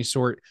basis of any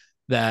sort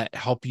that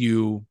help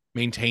you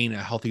maintain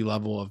a healthy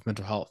level of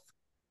mental health?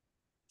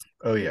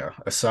 Oh, yeah.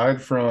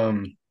 Aside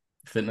from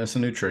fitness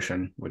and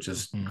nutrition, which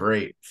is Mhm.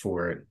 great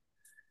for it,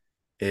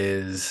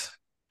 is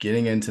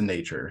getting into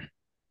nature.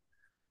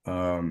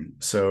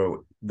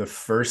 So the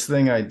first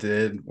thing I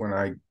did when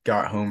I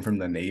got home from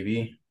the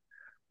Navy,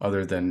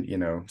 other than,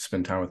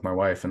 spend time with my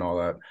wife and all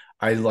that,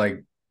 I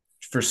like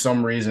for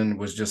some reason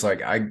was just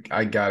like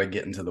I gotta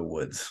get into the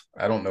woods.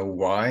 I don't know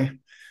why,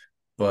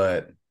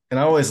 but and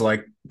I always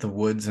liked the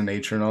woods and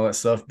nature and all that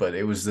stuff, but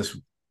it was this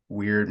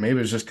weird, maybe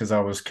it was just because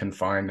I was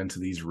confined into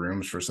these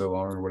rooms for so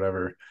long or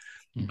whatever.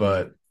 Mhm.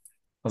 But I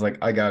was like,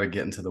 I gotta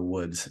get into the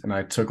woods. And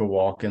I took a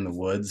walk in the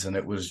woods and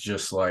it was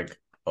just like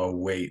a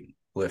weight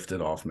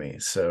lifted off me.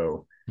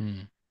 So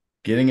Mhm.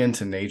 getting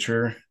into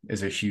nature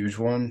is a huge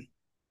one.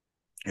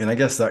 And I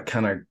guess that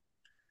kind of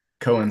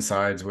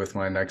coincides with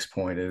my next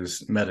point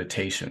is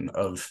meditation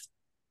of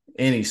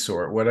any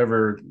sort,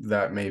 whatever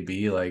that may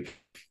be. Like,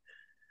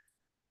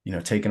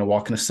 taking a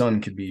walk in the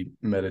sun could be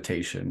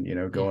meditation,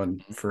 going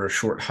Mhm. for a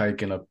short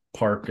hike in a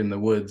park in the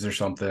woods or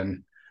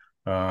something.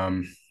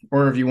 Um,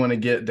 or if you want to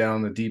get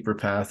down the deeper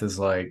path is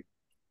like,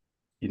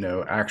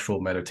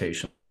 actual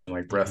meditation,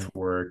 like breath Mhm.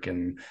 work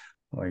and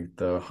like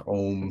the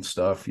Om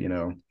stuff,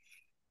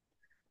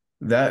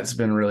 that's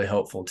been really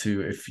helpful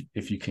too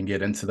if you can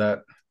get into that.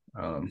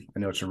 I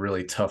know it's a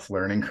really tough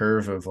learning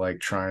curve of like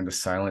trying to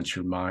silence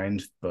your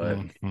mind,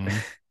 but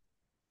Mhm.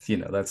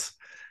 that's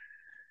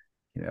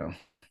you know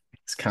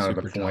it's kind of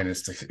the Super point tough.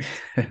 is to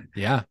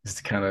Yeah. is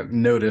to kind of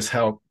notice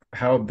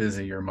how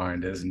busy your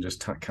mind is and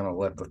just kind of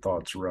let the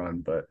thoughts run.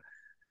 But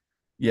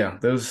yeah,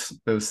 those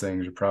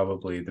things are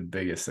probably the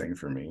biggest thing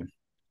for me.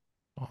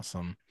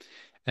 Awesome.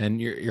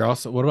 And you're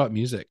also, what about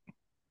music?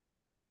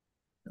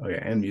 Oh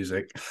yeah, and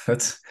music.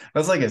 That's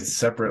like a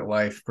separate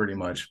life pretty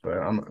much, but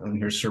I'm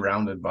here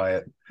surrounded by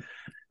it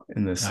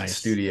in this Nice.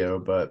 studio.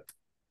 But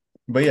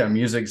yeah,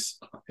 music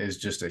is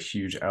just a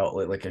huge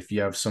outlet. Like if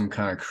you have some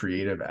kind of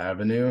creative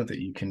avenue that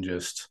you can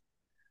just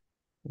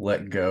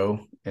let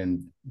go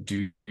and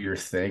do your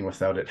thing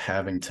without it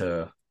having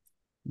to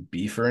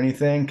be for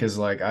anything. Cause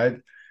like I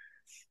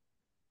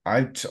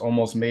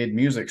almost made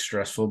music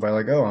stressful by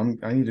like, oh,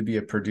 I need to be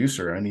a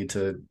producer. I need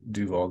to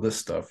do all this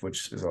stuff,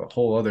 which is a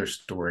whole other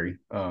story.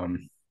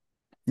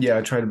 Yeah,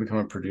 I tried to become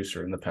a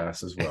producer in the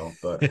past as well,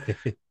 but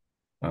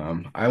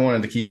I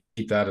wanted to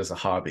keep that as a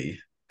hobby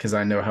because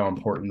I know how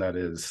important that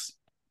is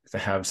to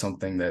have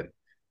something that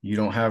you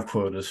don't have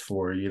quotas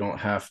for. You don't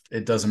have,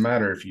 it doesn't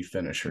matter if you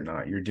finish or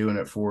not. You're doing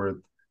it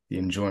for the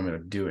enjoyment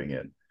of doing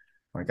it.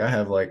 Like I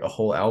have like a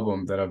whole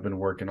album that I've been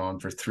working on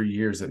for 3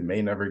 years that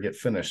may never get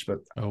finished, but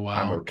Oh,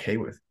 I'm wow. okay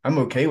with I'm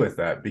okay with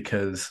that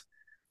because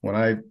when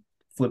I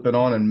flip it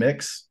on and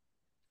mix,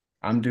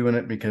 I'm doing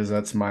it because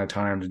that's my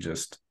time to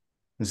just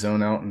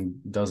zone out and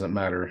doesn't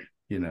matter,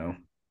 you know.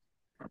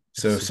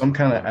 That's So some super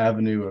kind of cool.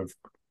 avenue of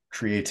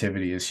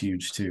creativity is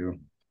huge too.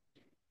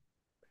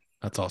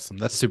 That's awesome.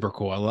 That's super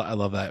cool. I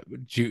love that.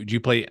 Do you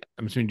play,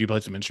 I'm assuming, do you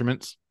play some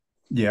instruments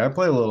Yeah, I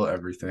play a little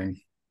everything.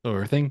 or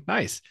everything?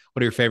 Nice.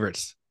 What are your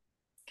favorites?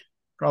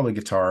 Probably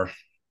guitar.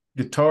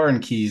 Guitar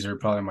and keys are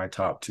probably my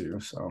top two.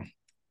 So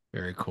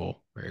Very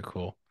cool. Very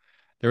cool.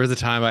 There was a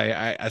time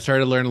I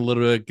started learning a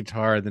little bit of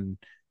guitar, and then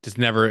just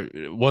never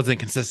wasn't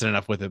consistent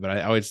enough with it. But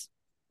I always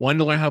wanted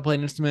to learn how to play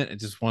an instrument.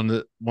 It's just one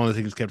of the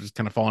things kept just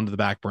kind of falling to the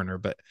back burner.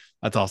 But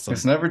that's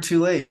it's awesome. never too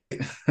late.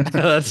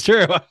 That's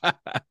true.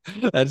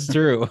 That's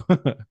true.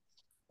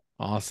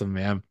 Awesome,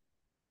 man.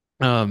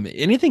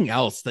 Anything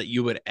else that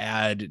you would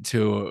add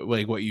to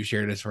like what you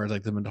shared as far as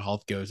like the mental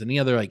health goes? Any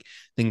other like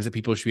things that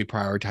people should be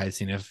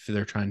prioritizing if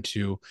they're trying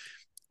to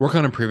work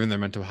on improving their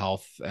mental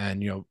health?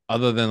 And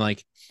other than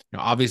like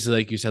obviously,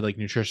 like you said, like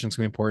nutrition is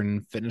gonna be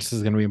important, fitness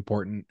is gonna be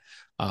important.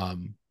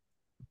 um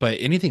but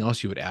anything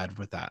else you would add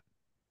with that?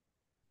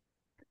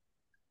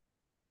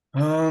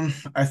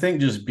 I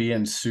think just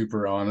being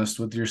super honest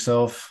with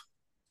yourself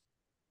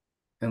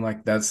and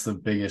like that's the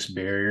biggest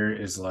barrier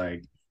is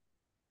like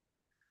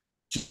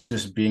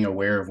just being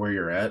aware of where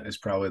you're at is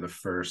probably the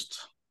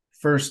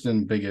first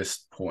and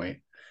biggest point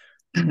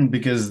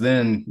because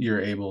then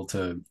you're able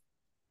to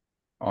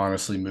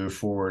honestly move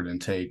forward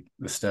and take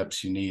the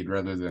steps you need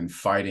rather than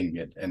fighting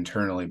it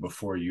internally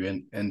before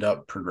you end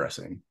up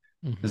progressing.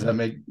 Does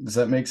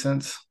that make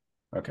sense?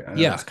 Okay, I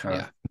know Yeah, it's kind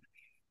yeah, of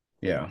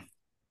yeah.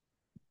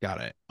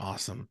 got it.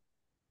 Awesome.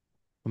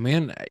 Well,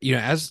 man,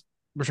 as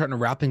we're starting to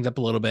wrap things up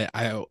a little bit,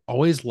 I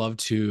always love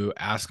to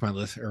ask my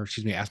list, or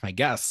excuse me, ask my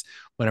guests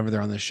whenever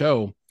they're on the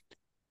show,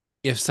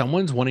 if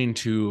someone's wanting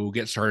to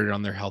get started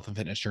on their health and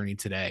fitness journey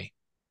today,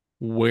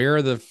 where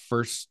are the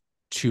first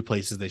two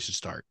places they should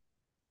start?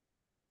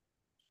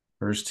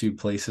 First two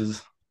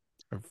places.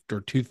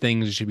 Or two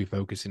things you should be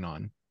focusing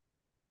on?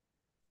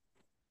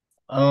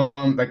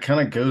 That kind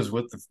of goes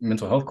with the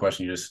mental health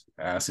question you just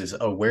asked. Is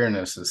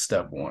awareness is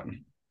step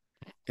one.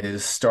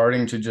 Is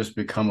starting to just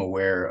become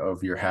aware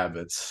of your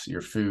habits,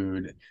 your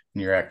food,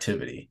 and your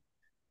activity.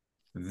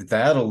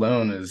 That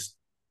alone is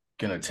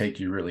going to take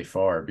you really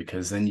far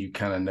because then you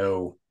kind of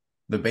know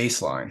the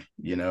baseline,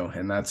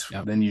 and that's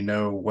Yep. then you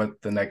know what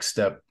the next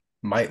step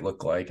might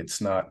look like.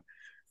 It's not,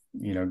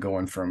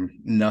 going from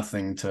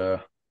nothing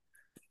to,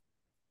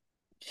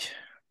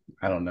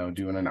 I don't know,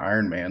 doing an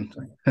Ironman.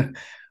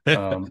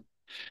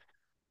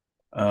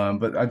 um,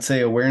 but I'd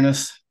say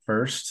awareness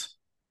first.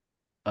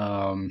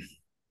 Um,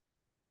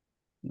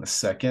 the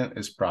second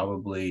is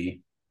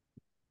probably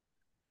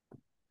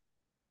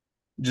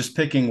just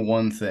picking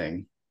one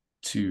thing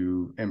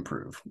to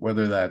improve,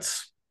 whether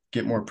that's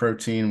get more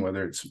protein,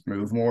 whether it's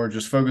move more,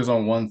 just focus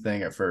on one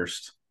thing at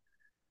first.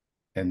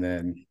 And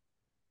then,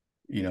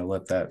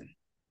 let that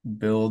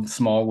build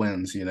small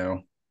wins.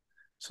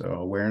 So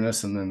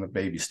awareness and then the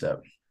baby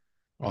step.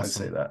 I'd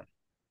say Awesome. that.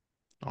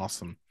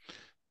 Awesome.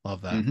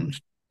 Love that. Mm-hmm.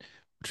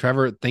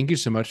 Trevor, thank you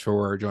so much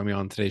for joining me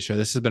on today's show.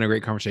 This has been a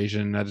great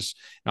conversation. I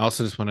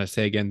also just want to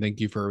say again, thank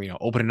you for,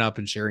 opening up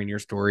and sharing your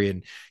story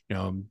and,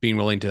 being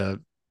willing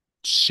to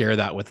share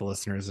that with the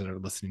listeners that are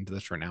listening to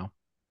this right now.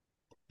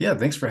 Yeah,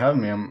 thanks for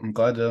having me. I'm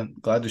glad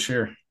to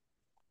share.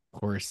 Of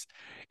course.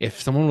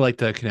 If someone would like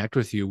to connect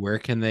with you, where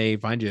can they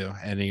find you?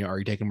 And are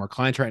you taking more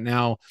clients right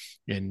now?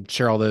 And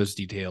share all those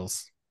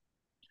details.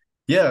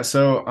 Yeah,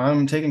 so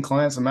I'm taking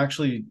clients. I'm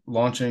actually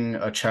launching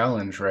a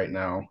challenge right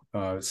now.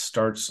 It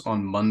starts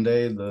on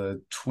Monday,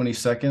 the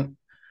 22nd.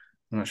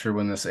 I'm not sure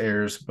when this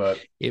airs, but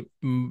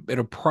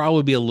It'll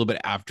probably be a little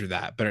bit after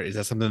that, but is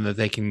that something that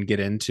they can get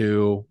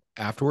into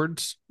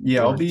afterwards?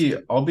 yeah, Or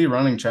I'll be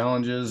running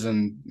challenges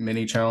and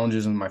mini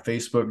challenges in my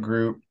Facebook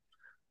group.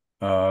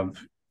 Uh,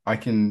 I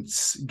can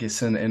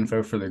send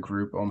info for the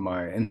group on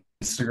my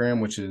Instagram,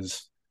 which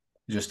is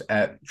just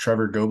at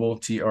Trevor Gobbel,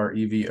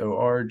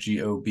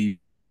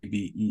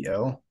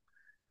 TrevorGobbel.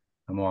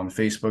 I'm on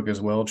Facebook as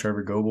well,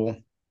 Trevor Gobbel.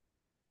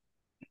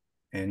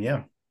 And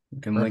yeah,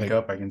 we can link perfect.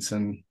 up. I can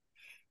send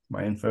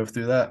my info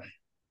through that.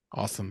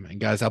 Awesome. And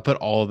guys, I'll put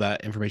all of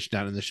that information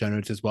down in the show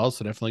notes as well.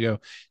 So definitely go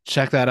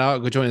check that out.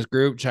 Go join his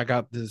group, check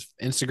out this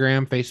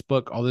Instagram,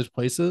 Facebook, all those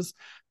places.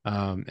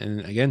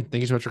 And again,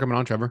 thank you so much for coming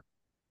on, Trevor.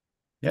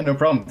 Yeah, no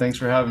problem. Thanks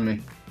for having me.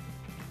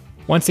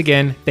 Once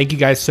again, thank you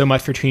guys so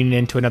much for tuning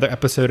in to another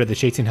episode of the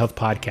Chasing Health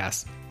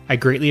podcast. I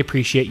greatly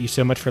appreciate you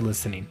so much for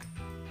listening.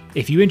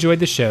 If you enjoyed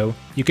the show,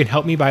 you can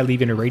help me by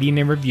leaving a rating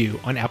and review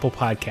on Apple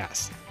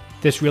Podcasts.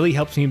 This really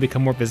helps me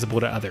become more visible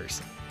to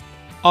others.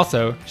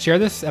 Also, share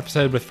this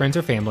episode with friends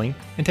or family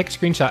and take a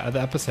screenshot of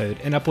the episode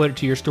and upload it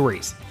to your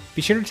stories.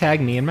 Be sure to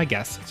tag me and my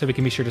guests so we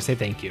can be sure to say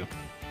thank you.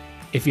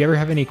 If you ever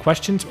have any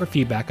questions or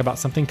feedback about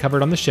something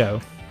covered on the show,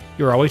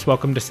 you're always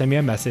welcome to send me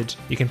a message.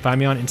 You can find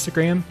me on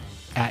Instagram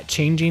at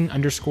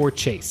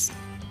changing_chase.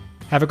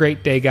 Have a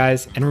great day,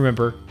 guys, and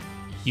remember,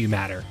 you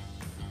matter.